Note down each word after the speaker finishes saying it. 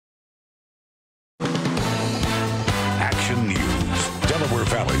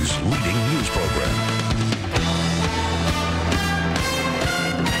Valley's leading news program.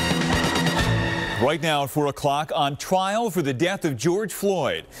 Right now at 4 o'clock, on trial for the death of George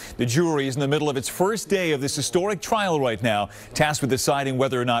Floyd. The jury is in the middle of its first day of this historic trial right now, tasked with deciding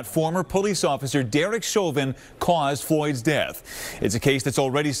whether or not former police officer Derek Chauvin caused Floyd's death. It's a case that's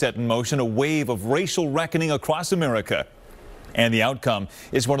already set in motion a wave of racial reckoning across America. And the outcome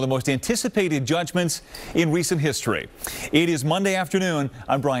is one of the most anticipated judgments in recent history. It is Monday afternoon.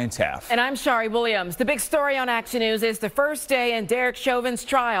 I'm Brian Taff. And I'm Shari Williams. The big story on Action News is the first day in Derek Chauvin's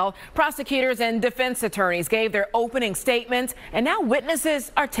trial. Prosecutors and defense attorneys gave their opening statements, and now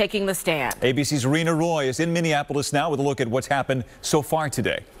witnesses are taking the stand. ABC's Rena Roy is in Minneapolis now with a look at what's happened so far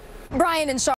today. Brian and Shari.